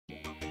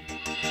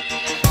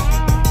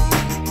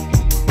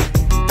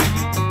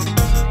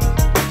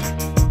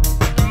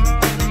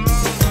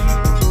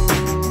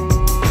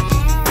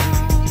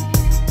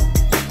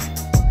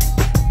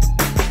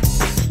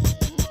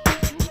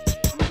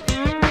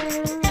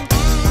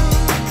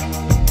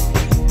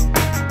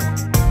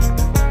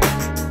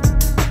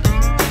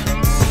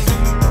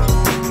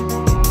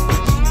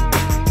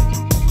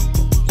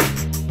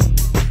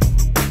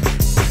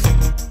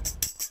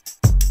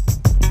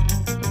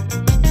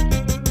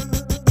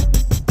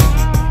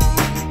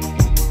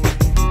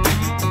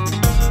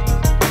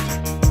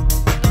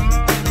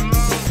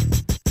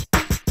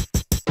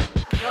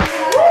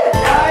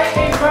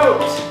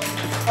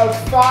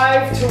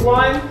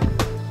1.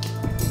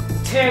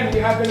 Tim,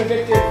 you have been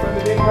evicted from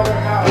the Big Brother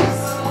house.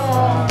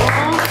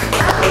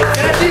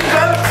 Can I see the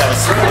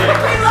votes? We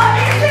love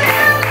you,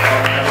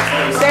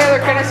 Tim! Sailor,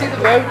 can I see the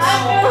votes? I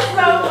feel so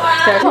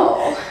bad.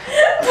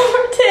 Poor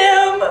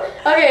Tim.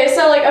 Okay,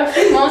 so like a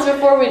few months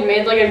before we'd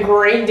made like a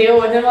great deal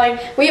with him,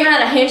 like we even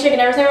had a handshake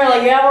and everything. We're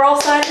like, yeah, we're all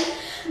siding.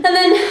 And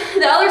then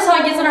the other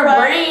side gets in our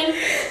brain.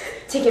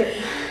 Take it.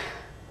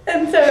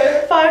 And so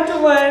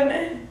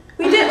 5-1.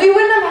 We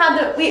wouldn't have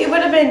had it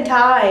would have been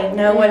tied.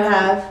 No, it wouldn't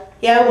have.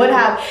 Yeah, it would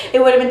have. It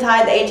would have been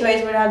tied. The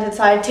HOAs would have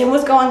decided. Tim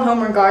was going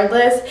home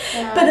regardless.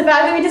 Yeah. But the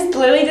fact that we just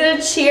literally did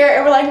a cheer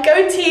and we're like,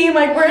 go team,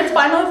 like we're in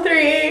final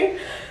 3.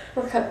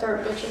 We're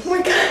cutthroat bitches.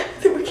 We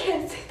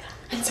can't say that.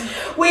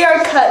 We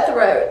are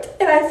cutthroat.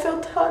 And I feel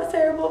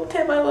terrible.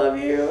 Tim, I love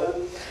you.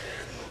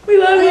 We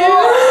love you.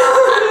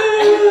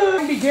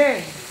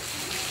 Begin.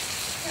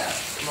 Yeah,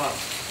 come on. I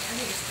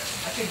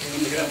think you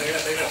need to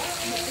take it up.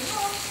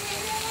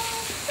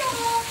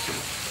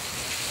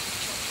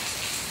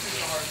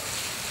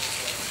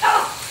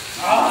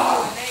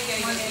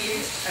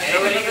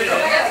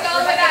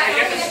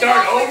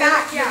 Start over.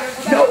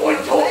 No one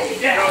told me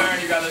that. Go,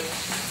 Aaron, you got it.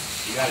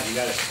 You got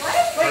it. What?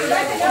 Wait,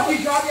 if you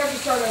drop, you have to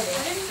start over.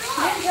 I didn't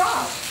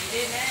drop. You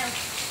did now.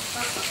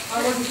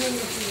 I wasn't doing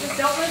this. Just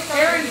don't let it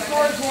Aaron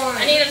scores 1.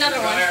 I need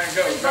another one. Aaron,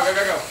 go.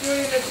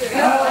 Doing this shit.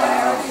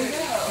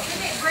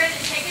 Brandon,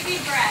 take a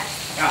deep breath.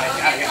 Got it.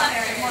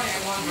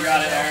 You got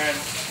it, Aaron.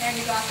 Aaron,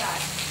 you got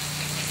that.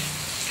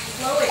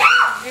 Slowly.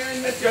 Aaron,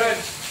 That's good.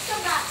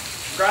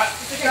 Grab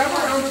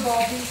another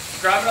ball, please.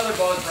 Grab another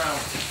ball, it's brown.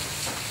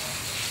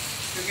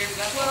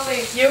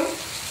 Slowly. You?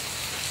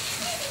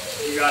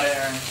 You got it,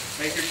 Aaron.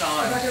 Make your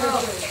time.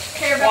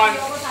 Okay, Rebecca, you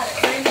almost had it.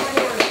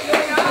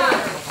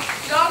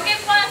 Don't get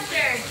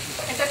flustered.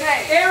 It's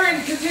okay.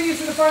 Aaron continues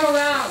to the final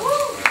round.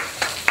 Woo.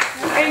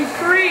 In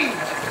 3,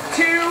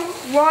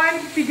 2,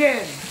 1,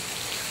 begin.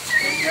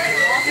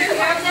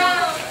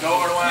 Go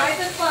over to Nice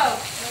and slow.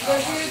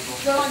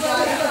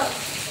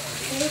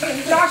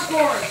 Josh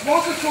scores.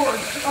 Walter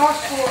scores. Josh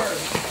scores.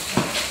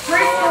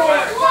 Great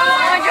score. Come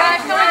on,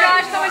 Josh. Come on,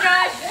 Josh. Come on,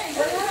 Josh.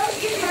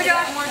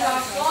 Come on,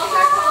 Josh.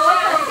 Walter, go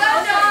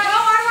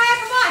our way.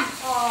 Come on.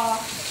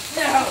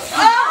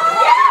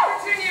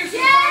 Continues to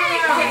the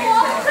final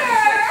round.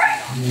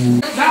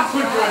 That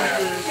was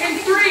good. In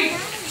 3,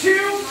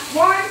 2,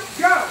 1,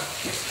 go.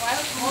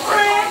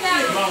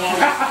 Come on, Walter.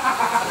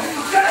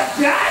 Is that a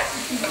dash?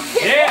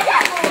 Yeah.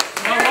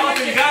 Come on,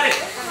 Walter, you got it.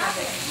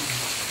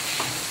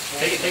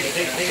 Take it.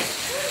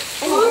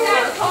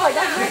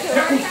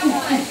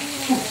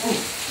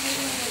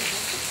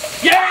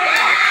 Yeah!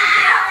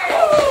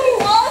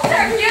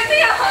 Walter, give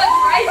me a hug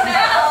right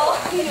now.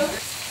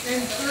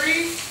 In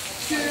 3,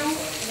 2,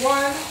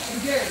 1,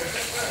 begin.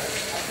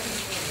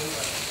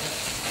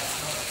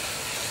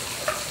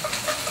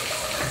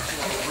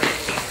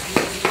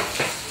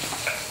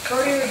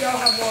 Brody and Adele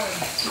have 1.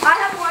 I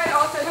have one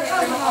also.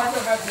 Emma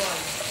also has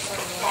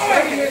 1.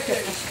 Brady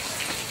misses.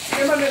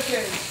 Emma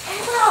misses.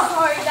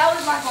 Sorry, that was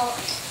my fault.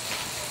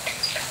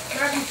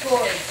 Matthew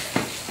scores.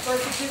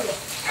 First to 2.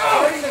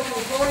 Brady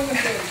misses. Brody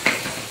misses.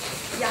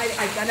 Yeah,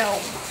 I know.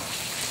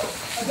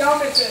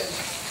 Adele misses.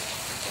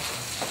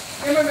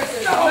 Emma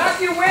misses.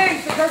 Matthew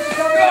wins. The first to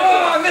come in.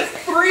 Oh, I missed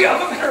 3 of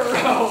them in a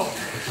row.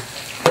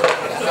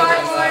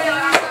 Sorry, Lloyd.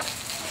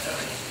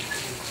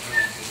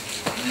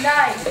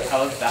 Nice.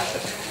 How was that?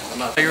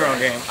 Play your own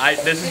game.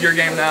 This is your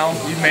game now.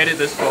 You've made it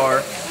this far.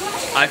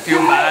 I feel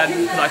bad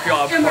because I feel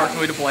I'm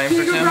partially to blame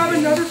for Tim.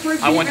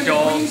 I want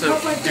y'all to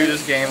do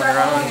this game on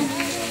your own.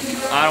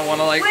 I don't want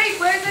to like be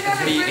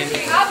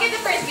I'll get the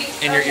frisbee.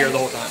 in your ear the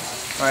whole time.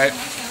 All right.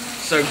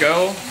 So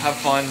go, have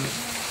fun,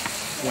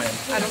 win.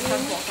 I don't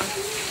trust Walker.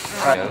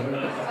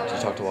 Did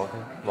you talk to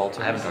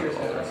Walter? I haven't talked to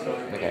Walter.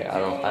 Okay, I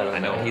don't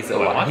know. He's a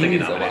Well, I lot. want to get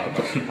He's a lot.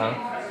 nominated. Huh?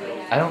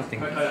 I don't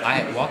think Me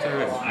and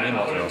Walter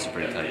are also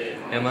pretty tight.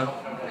 Emma.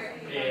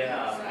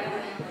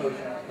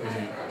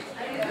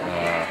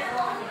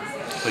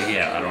 But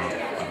yeah, I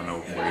don't know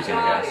where he's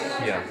gonna guess.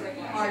 Yeah.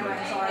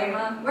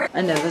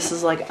 I know this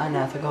is like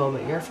unethical,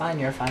 but you're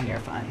fine.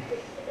 Okay.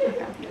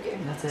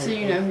 That's it. So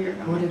you know who you're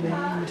going Would have to.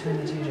 been between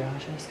the 2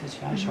 Joshes, because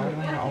Josh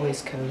Hardman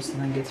always coasts and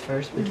then gets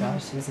first, but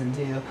Josh doesn't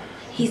do.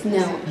 He's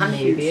no.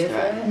 Maybe a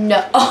threat.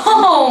 No.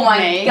 Oh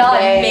my God.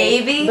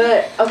 Maybe.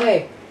 But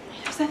okay,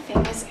 Here's the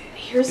thing is,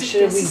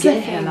 should we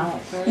get him out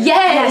first?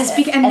 Yes,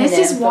 and And this then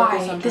is why.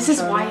 focus on This is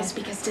Josh why Hardman? is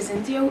because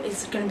Dezentio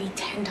is going to be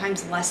 10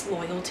 times less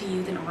loyal to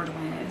you than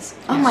Ardoin is.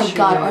 Oh my That's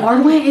God. true.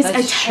 Ardoin is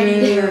That's a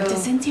teddy bear. true.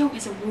 Dezentio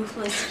is a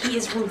ruthless. He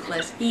is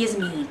ruthless. He is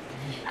mean.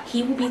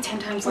 He will be 10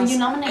 times Well, less. you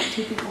nominate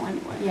 2 people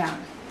anyway. Yeah.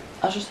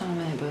 I'll just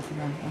nominate both of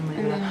them and leave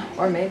And it. then-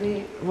 Or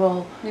maybe,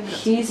 well, Maybe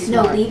that's he's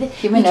no, smart. leave it.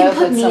 He You would can know if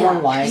put it's me someone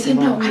up. wise. You and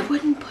know, won't. I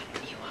wouldn't put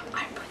you up.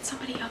 I'd put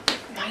somebody up that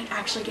might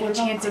actually get What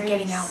a about chance of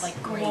getting Grace? out,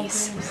 like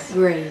Grace.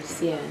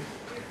 Grace, yeah.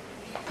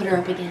 Put her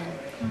up again.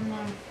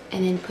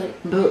 And then put.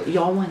 But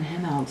y'all want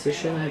him out, so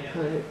should I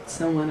put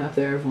someone up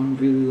there everyone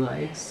really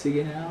likes to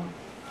get out?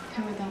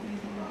 Who would that be then?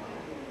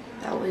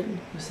 That would.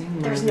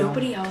 There's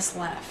nobody else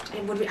left.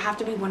 It would have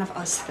to be one of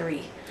us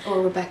three.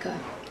 Or Rebecca.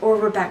 Or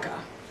Rebecca.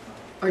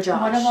 Or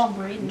Josh. What about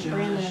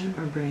Brandon?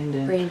 Or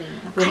Brandon.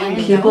 Brandon.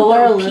 People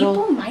are a little.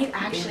 People might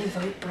actually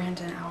vote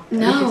Brandon out.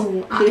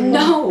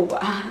 No.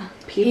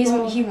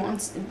 People, He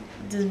wants.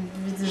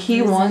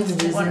 he wants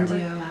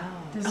Dizenzio out.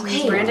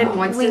 Okay. Brandon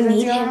wants we Dizenzio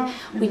need him. out?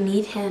 We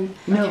need him.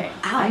 No, Okay.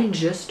 I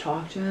just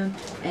talked to him,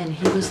 and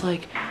he was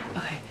like,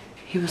 okay,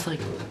 he was like,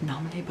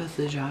 nominate both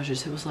the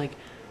Joshes. It was like,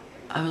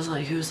 I was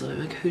like, he was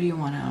like, who do you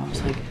want out? I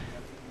was like,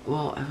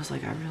 well, I was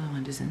like, I really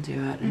want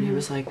Dizenzio out, and he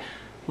was like,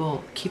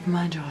 well, keep in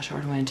mind Josh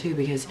Ardoin too,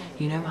 because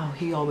you know how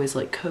he always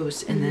like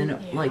coasts, and then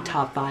like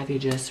top 5 he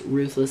just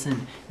ruthless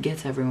and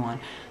gets everyone.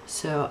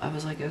 So I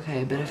was like,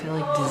 okay, but I feel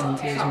like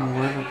Dizenzio is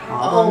more of a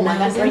problem.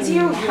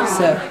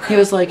 So he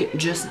was like,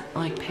 just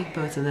like pick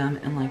both of them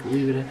and like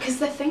leave it. Because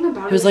the thing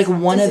about He was like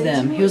one of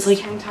them. He was like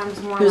 10 times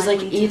more he was like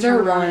likely to either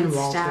turn around one and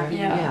Walter. stab you.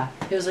 Yeah.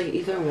 He was like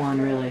either one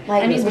really.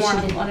 Like, And he's but more she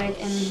didn't-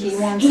 athletic and He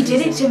wants He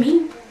did it to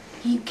me.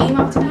 He came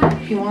up to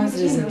me. He wants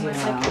Dizenzio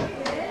out.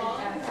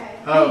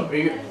 Oh,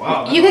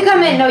 wow. You could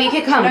come in. No, you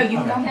could come. No, you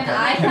come. Can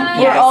I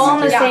come? We're all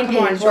on the Yeah, same come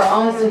on, page. We're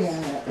all on the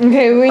same page.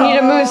 Okay, we need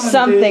to move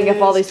something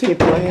if all these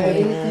people are I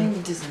coming. think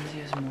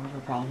Dizenzio is more of a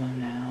problem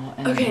now.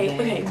 And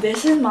Okay,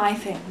 this is my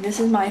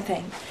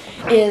thing.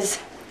 Is,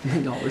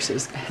 Y'all are so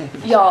scared.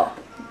 y'all,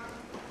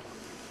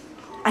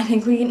 I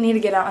think we need to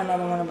get out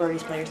another one of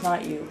Birdie's players,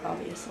 not you,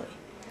 obviously.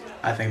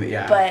 I think that,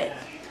 yeah. But,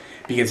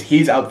 because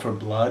he's out for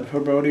blood for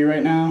Brody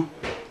right now.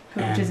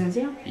 who, And-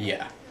 Dizenzio?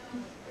 Yeah.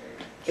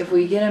 If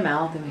we get him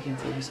out, then we can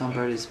focus on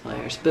Brody's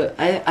players. But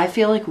I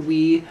feel like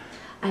we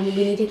I mean,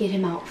 we need to get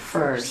him out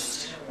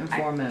first and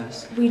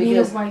foremost. We need to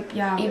because- wipe,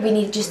 yeah. We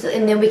need just,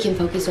 and then we can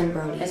focus on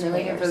Brody's. And then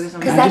we can focus on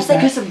because that's like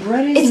because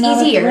Brody's it's not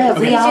a easier. threat.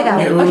 We We do out- that.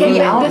 Wait, wait, Okay, wait,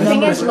 but wait, the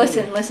thing wait, is,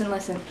 wait.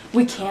 listen.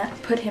 We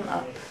can't put him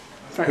up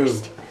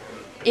first. Who?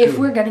 If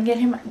Who? we're gonna get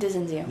him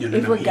Dizenzio, No,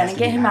 if we're he gonna has to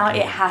get be him out,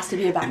 backdoor. it has to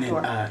be a And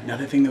backdoor. then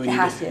another thing that we It need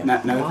has to, to.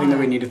 another thing that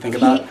we need to think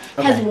He about.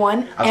 has Okay.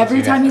 won I'll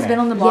every say that, time he's okay. been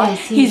on the block. Yes,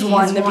 he's he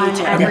won has the won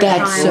V2. every That's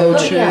time. so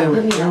Put- yeah, true.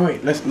 put me Wait, on.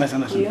 wait,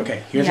 listen. You?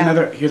 Okay, here's Yeah.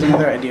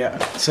 another idea.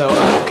 So,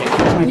 okay,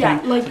 here's my Yeah,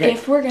 thing. like Okay.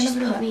 if we're gonna Just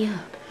put him put up. me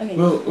up. Okay,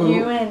 Whoa.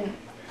 you and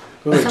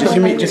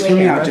Wait, just hear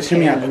me out. Just hear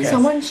me out. Okay.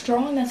 someone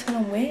strong that's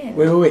gonna win.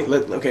 Wait.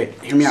 Okay,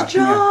 hear me out.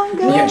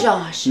 Me and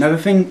Josh. Another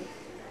thing.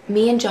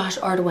 Me and Josh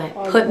Ardwent.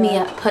 Put me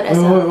up. Put us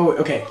Wait. up.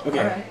 Okay.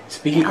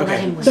 Speaking. I'll let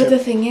Okay. him win. But the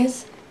thing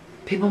is,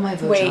 People might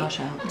vote wait, Josh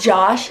out.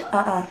 Josh,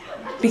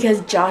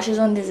 because Josh is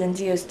on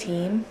Dizenzio's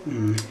team,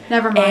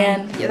 Never mind.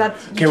 and Yeah,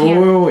 that's. Okay.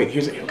 Wait.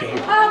 Here's okay.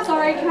 I'm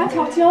sorry, can I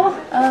talk to y'all?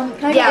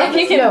 Yeah, If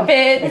you can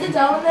fit. Is it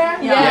down in there?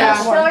 Yeah.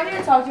 So I need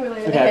to talk to you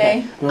later.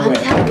 Okay. I'm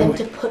telling them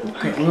to put me.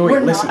 Okay. we're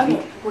Listen. not.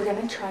 Okay, we're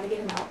gonna try to get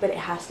him out, but it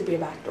has to be a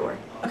backdoor.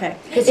 Okay.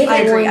 Because If I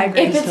it's- agree.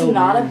 If it's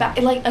not a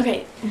back, like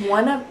okay,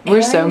 one of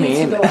We're so Aaron needs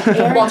to mean. go-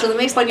 Aaron- Walter, let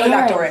me explain to you what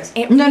a backdoor is.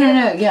 Aaron- No,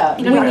 yeah.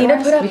 We need to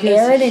put up because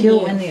Aaron and he'll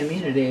you. win the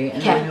immunity.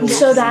 And Okay. then he'll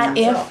So lose that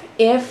himself.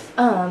 if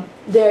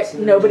there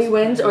nobody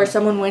wins or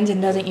someone wins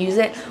and doesn't use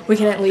it, we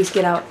can at least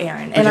get out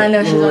Aaron. And I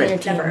know she's on your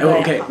team. Oh, but-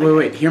 okay,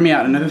 wait. Hear me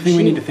out. Another thing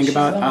we need to think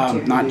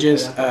about, not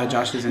just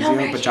Josh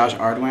Dizenzio, but Josh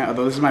Ardwent.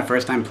 Although this is my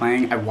first time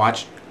playing, I've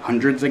watched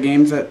hundreds of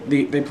games that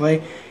they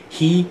play.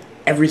 He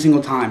every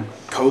single time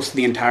coasts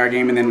the entire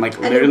game and then like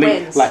literally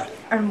wins. like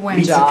And wins.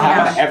 beats the crap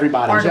out of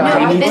everybody. Ardwent. He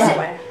No, needs this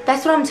to- is,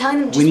 that's what I'm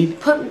telling them. Just We need-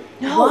 put.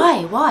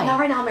 Why? Why? Not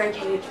right now, Mary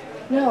Kate.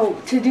 No,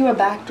 to do a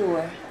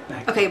backdoor.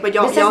 Okay, but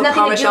y'all This has nothing to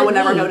promise do y'all with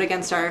will never me. vote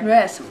against her.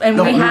 Yes, and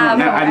No, we no, have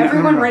no, I-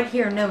 everyone no. right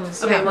here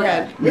knows. Okay, we're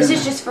good. This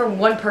is just for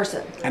one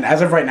person. And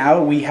as of right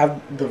now, we have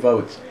the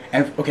votes.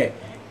 And okay,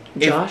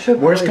 if Josh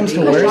would worst probably comes to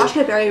beat But Josh worst,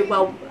 could very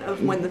well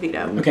win the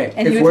veto. okay,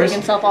 And if he would worst,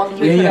 take himself off.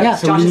 And yeah.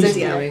 So Josh he is needs,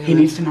 Dizenzio. he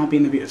needs to not be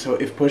in the veto. So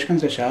if push comes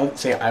to shove,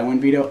 say I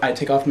win veto, I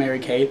take off Mary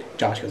Kate,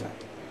 Josh goes out.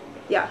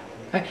 Yeah.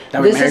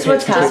 That way This Mary is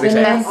what's Kate's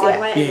completely happening. safe.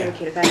 Ardwent and Yeah. Mary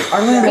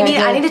Kate,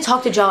 okay? I need to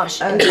talk to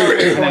Josh. And tell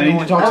him. And I need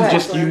to talk to Okay.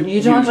 just you.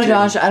 You talk to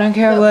Josh. I don't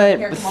care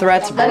what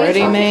threats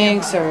Brody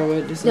makes or what.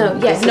 No, this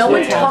yes, is no one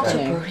what's talk to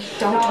happening. Brody.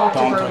 Don't talk to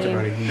Don't talk to Brody.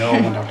 Brody. No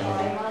one talk to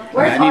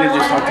Brody. And I need to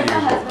just talk to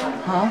you.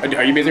 Huh?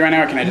 Are you busy right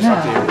now, or can I just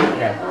talk to you? No.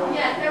 Okay.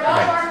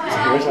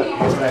 So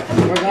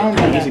here's We're going an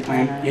by easy that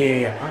plan. plan.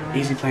 Yeah.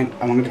 Easy plan.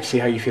 I wanted to see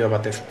how you feel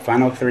about this.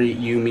 Final 3,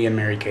 you, me, and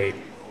Mary Kate.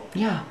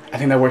 Yeah. I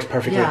think that works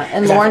perfectly. Yeah,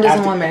 and 'Cause Lauren doesn't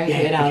after- want Mary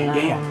Kate out, okay, and I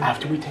yeah. don't-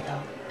 After we take out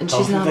And both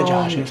she's of not the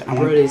on Joshes,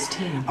 Brody's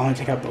team. I want to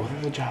take out both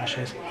of the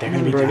Joshes. They're And gonna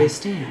be then Brody's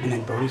done. team. And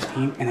then Brody's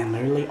team, and then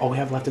literally all we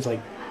have left is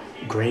like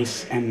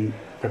Grace and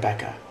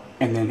Rebecca,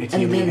 and then it's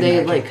And you, me, then and they,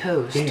 Mary like, Kate.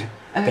 coast. Yeah.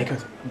 Okay. They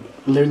coast.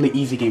 Literally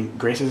easy game.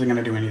 Grace isn't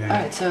gonna do anything.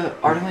 Alright, so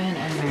Ardwin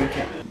and Mary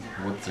Kate.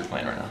 What's your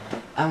plan right now?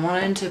 I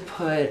wanted to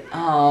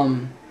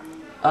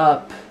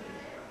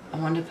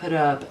put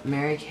up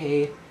Mary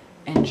Kate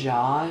and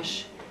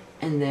Josh,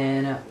 and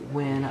then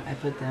when I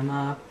put them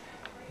up,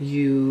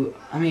 who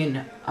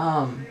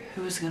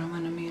was gonna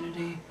win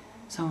immunity?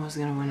 Someone was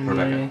gonna win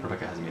immunity.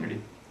 Rebecca has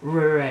immunity.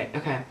 Right.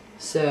 Okay.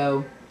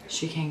 So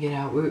she can't get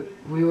out.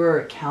 We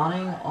were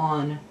counting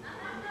on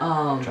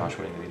Josh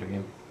winning the video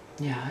game.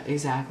 Yeah,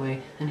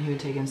 exactly. And he would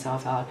take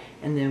himself out,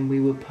 and then we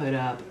would put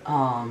up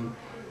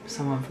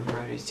someone from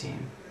Brody's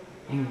team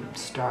and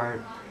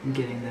start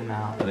getting them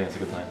out. I think that's a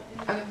good plan.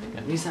 Okay.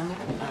 Yeah. You sound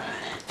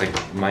good?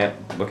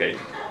 Okay,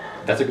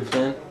 that's a good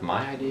plan.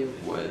 My idea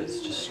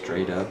was just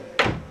straight up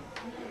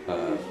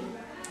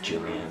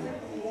Jillian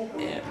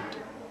and,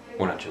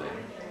 well, not Jillian.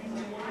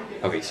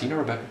 Okay, so you know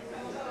Rebecca?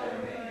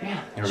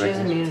 Yeah, you know she has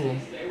immunity.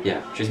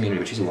 Yeah, she has immunity,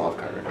 but she's a wild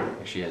card right now.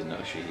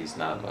 She's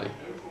not like...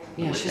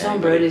 Yeah, she's on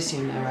Brody's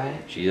team though, right?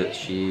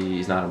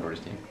 She's not on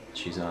Brody's team.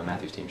 She's on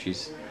Matthew's team.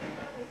 She's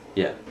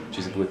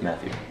with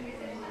Matthew.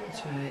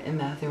 That's right, and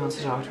Matthew wants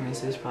to talk to me,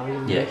 so he's probably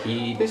gonna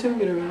Please don't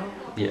get her out.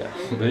 Yeah,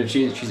 but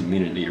she's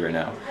immunity right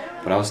now.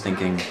 But I was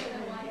thinking,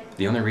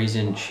 the only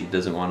reason she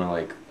doesn't want to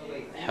like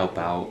help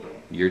out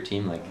your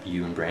team, like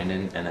you and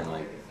Brandon, and then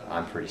like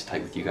I'm pretty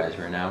tight with you guys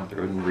right now. The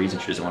only reason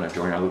she doesn't want to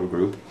join our little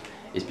group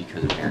is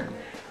because of Aaron.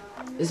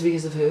 Is it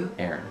because of who?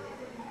 Aaron.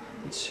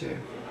 It's true.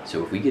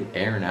 So if we get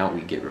Aaron out,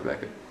 we get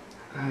Rebecca.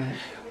 Alright.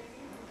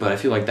 But I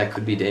feel like that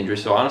could be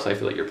dangerous. So honestly, I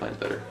feel like your plan's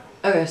better.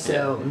 Okay,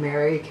 so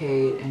Mary,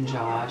 Kate, and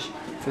Josh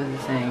for the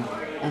thing,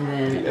 and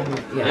then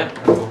Yeah.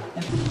 Cool.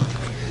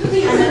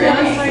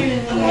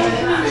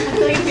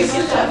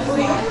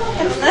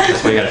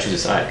 That's why you gotta choose a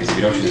side, because if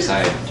you don't choose a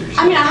side, you're just...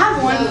 I mean, I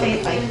have one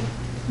thing, like,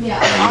 me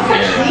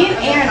and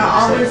Aaron are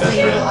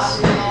obviously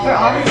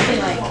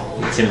like...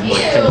 Tim's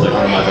like one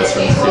of my best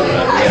friends too. We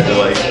had to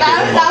like...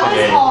 That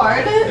was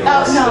hard.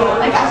 Oh, no,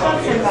 like, I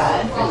felt so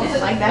bad for him.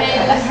 Like,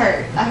 that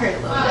hurt a little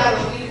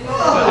bit.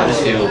 But I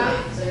just feel,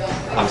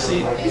 obviously,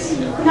 it's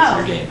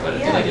your game, but I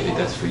feel like if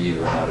that's for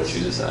you, I would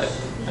choose a side.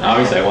 And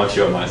obviously, I want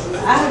you on my side.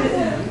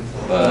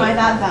 But am I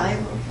that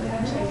valuable?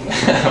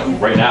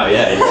 right now,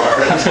 yeah, you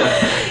are.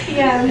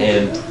 Yeah.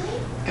 And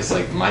because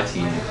like my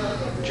team,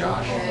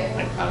 Josh,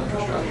 like I don't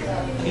trust Josh,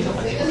 and he's on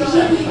my team.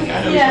 Like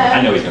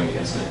I know he's going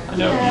against me. I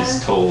know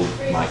he's told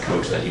my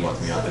coach that he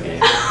wants me off the game,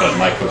 but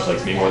my coach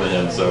likes me more than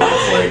him, so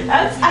it's like.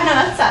 I know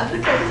that's sad. The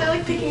coaches are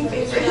like picking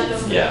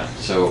favorites. Yeah,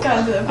 so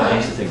I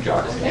used to think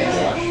Josh is going to be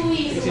Josh.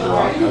 He's a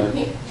wild card, and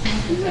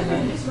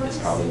then it's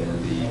probably going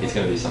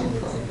to be someone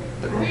from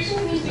the girls.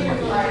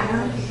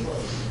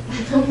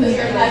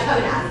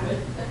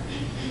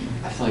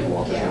 I feel like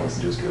Walter's going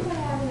to do is good.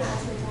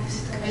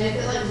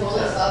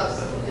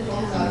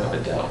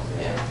 Adele,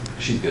 yeah,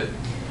 she's good.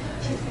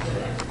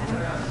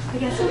 I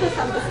guess we'll just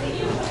have the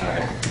same.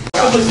 Alright.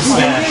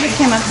 Just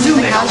came up to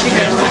the couch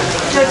again.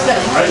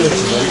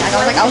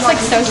 I was like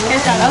so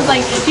scared that I was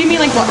like, do you mean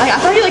like I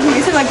thought he like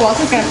you said like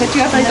Walter's gonna put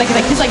you up, and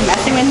he's like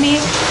messing with me.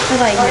 I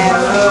was like,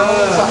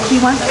 no.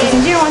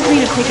 Ginger wants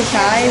me to take a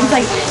side. It's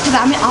like, cause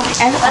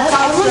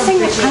everyone's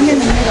saying that I'm in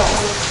the middle.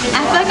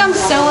 I feel like I'm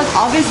so like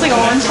obviously on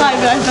one side,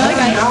 but I feel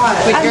like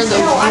you're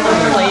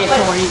play it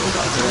to where you can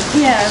go to.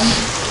 Yeah.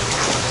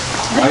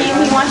 But he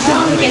wants to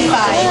take his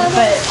side,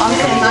 but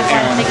honestly I'm not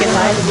trying to take his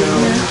side.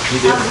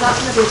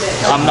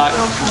 I'm not,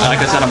 like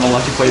I said, I'm gonna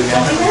let you play the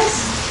game.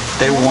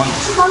 They want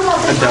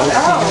Adele's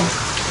team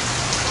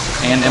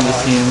and Emma's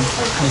team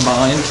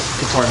combined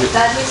to target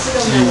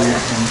you and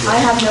I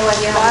have no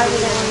idea why.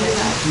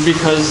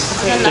 because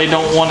they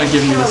don't want to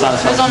give you the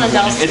satisfaction.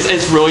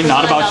 It's really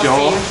not about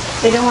y'all.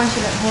 They don't want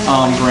you to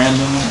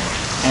Brandon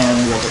and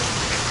Robert.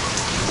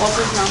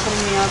 Walter's not putting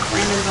me up.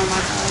 Brandon's on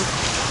my side.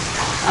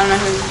 I don't know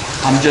who.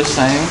 I'm just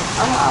saying.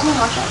 I'm gonna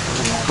watch out for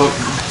them. But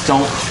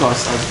don't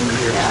trust us when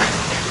you're here.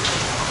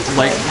 Yeah.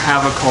 Like,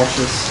 have a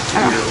cautious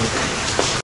view.